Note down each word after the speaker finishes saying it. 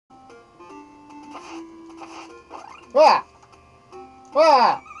Ah!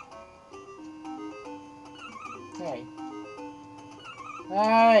 Ah! Hey.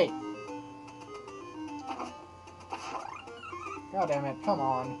 Hey! God damn it, come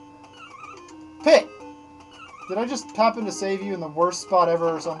on. Pit! Did I just happen to save you in the worst spot ever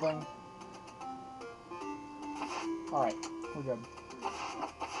or something? Alright, we're good.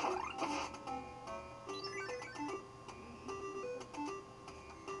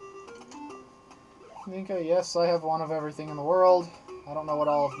 Minka, yes, I have one of everything in the world. I don't know what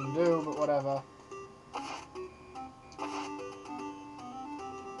all of them do, but whatever.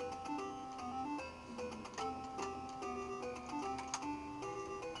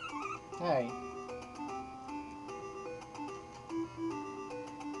 Hey.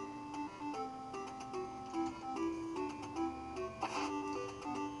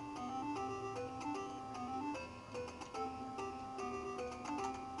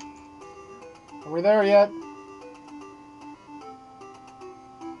 Are we there yet?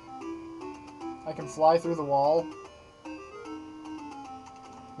 I can fly through the wall.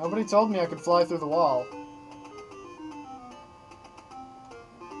 Nobody told me I could fly through the wall.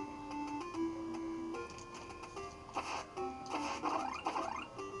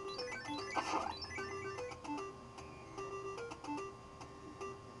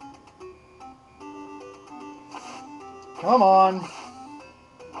 Come on.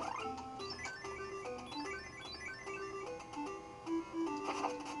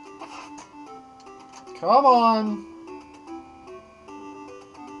 Come on.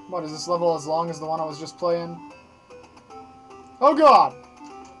 What, is this level as long as the one I was just playing? Oh god!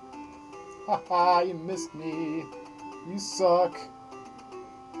 Haha, you missed me. You suck.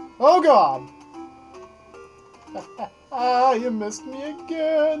 Oh god! Haha, you missed me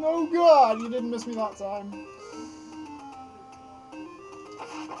again. Oh god, you didn't miss me that time.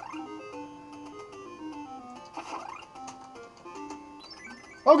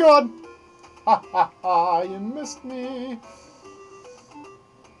 Oh god! Ha ha ha, you missed me.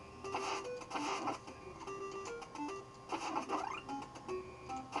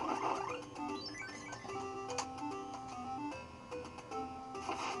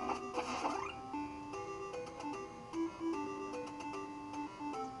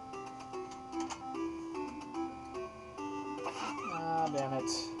 Ah, damn it.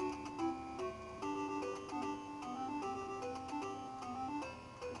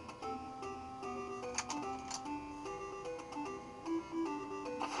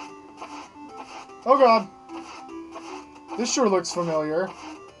 Oh god. This sure looks familiar.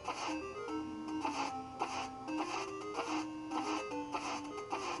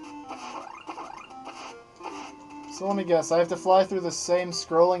 So let me guess, I have to fly through the same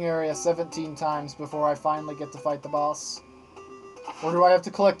scrolling area 17 times before I finally get to fight the boss? Or do I have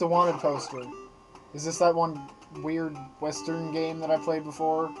to collect a wanted poster? Is this that one weird Western game that I played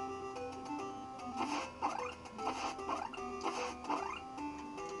before?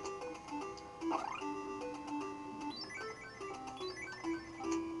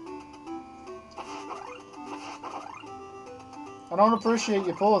 I don't appreciate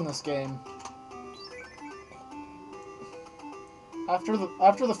you pulling this game. After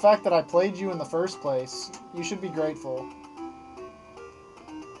the fact that I played you in the first place, you should be grateful.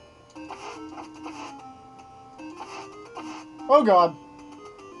 Oh god.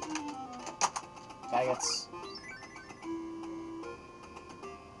 Faggots.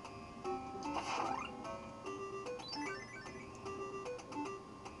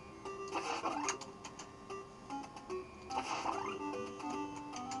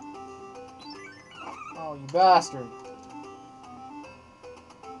 Oh, you bastard.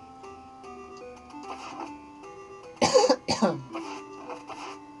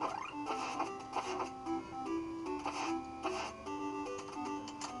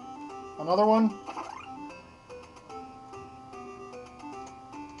 Another one?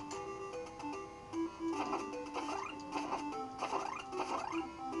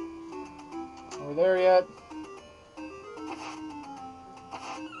 Are we there yet?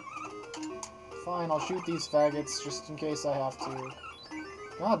 Fine, I'll shoot these faggots just in case I have to.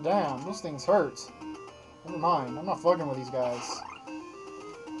 God damn, those things hurt. Never mind, I'm not fucking with these guys.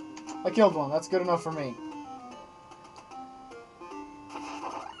 I killed one, that's good enough for me.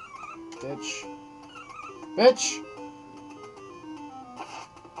 Bitch. Bitch!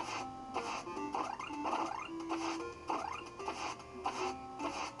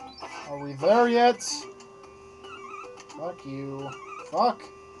 Are we there yet? Fuck you. Fuck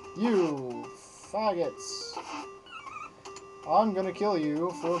you. Faggots. I'm gonna kill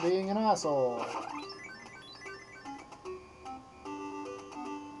you for being an asshole.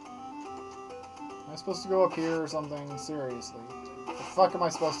 Am I supposed to go up here or something? Seriously. What the fuck am I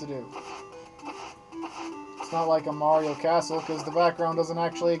supposed to do? It's not like a Mario Castle, because the background doesn't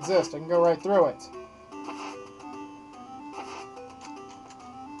actually exist. I can go right through it.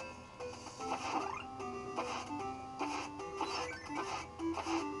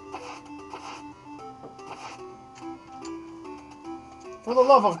 For the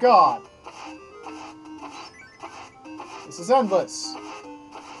love of God! This is endless!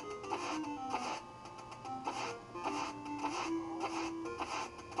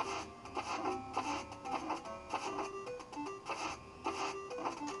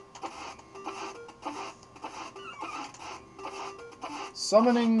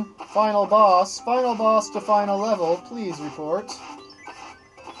 Summoning final boss. Final boss to final level. Please report.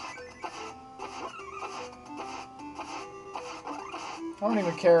 I don't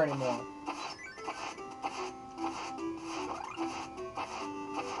even care anymore.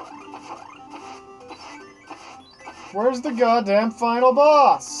 Where's the goddamn final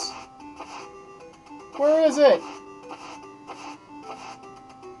boss? Where is it?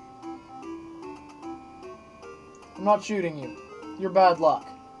 I'm not shooting you. You're bad luck.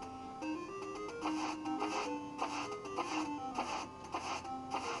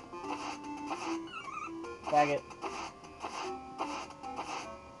 Bag it.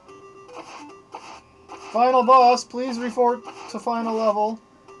 Final boss, please report to final level.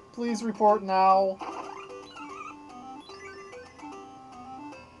 Please report now.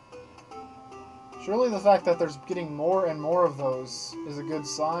 Surely the fact that there's getting more and more of those is a good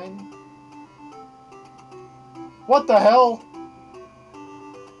sign. What the hell?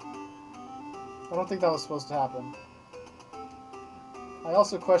 I don't think that was supposed to happen. I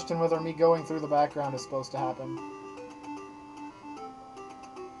also question whether me going through the background is supposed to happen.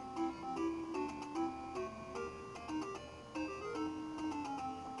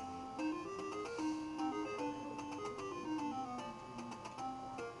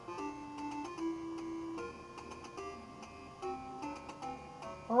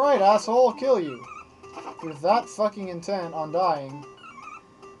 Alright, asshole, I'll kill you. If you're that fucking intent on dying.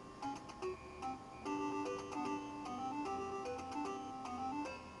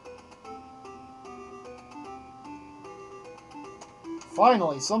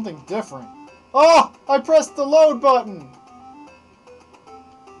 Finally, something different. Oh! I pressed the load button!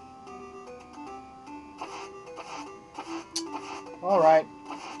 Alright.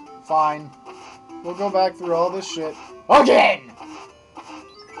 Fine. We'll go back through all this shit. Again!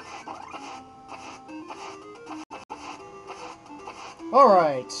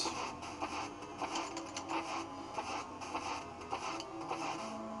 Alright.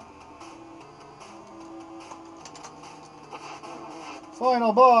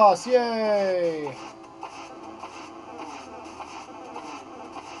 Final boss, yay!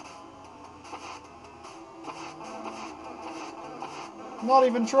 Not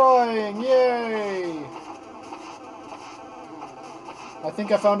even trying, yay! I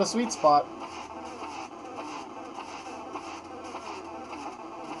think I found a sweet spot.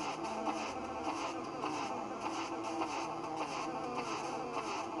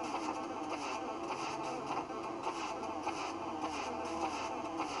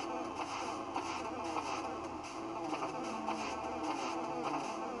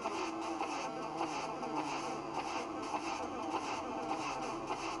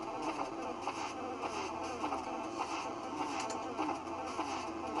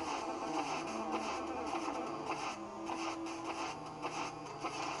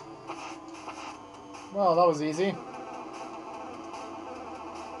 Well, that was easy.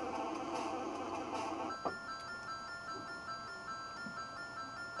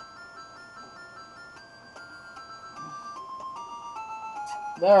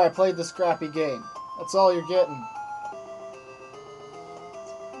 There, I played the scrappy game. That's all you're getting.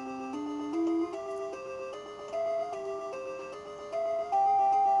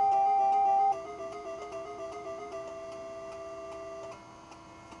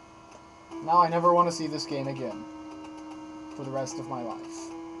 Now I never want to see this game again. For the rest of my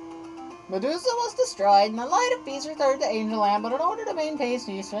life. Medusa was destroyed, and the light of peace returned to Angel Land, but in order to maintain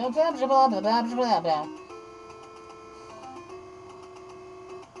peace, blah, blah, blah, blah, blah, blah, blah.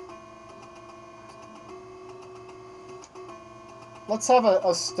 Let's have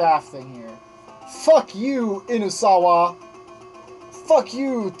a staff thing here. Fuck you, Inusawa! Fuck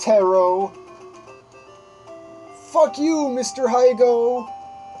you, Taro! Fuck you, Mr. Hygo!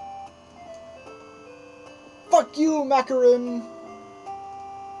 Fuck you, Macaron!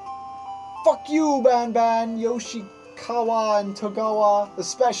 Fuck you, Banban, Yoshikawa, and Togawa,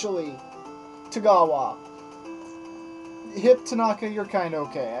 especially Togawa. Hip Tanaka, you're kinda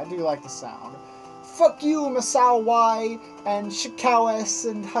okay. I do like the sound. Fuck you, Masao Y, and Shikawas,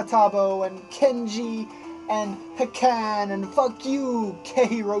 and Hatabo, and Kenji, and Hakan, and fuck you,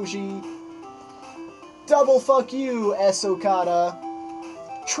 Keihiroji. Double fuck you, S. Okada.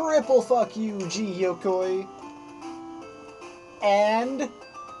 Triple fuck you, G. Yokoi. And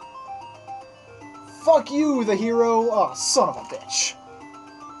fuck you, the hero. Oh, son of a bitch.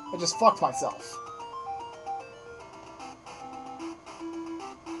 I just fucked myself.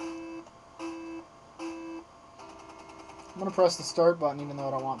 I'm gonna press the start button even though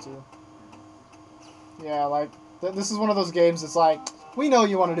I don't want to. Yeah, like, this is one of those games that's like, we know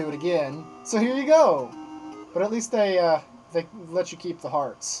you want to do it again, so here you go. But at least they let you keep the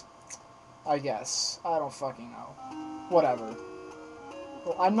hearts. I guess. I don't fucking know. Whatever.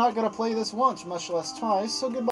 Well, I'm not gonna play this once, much less twice, so goodbye.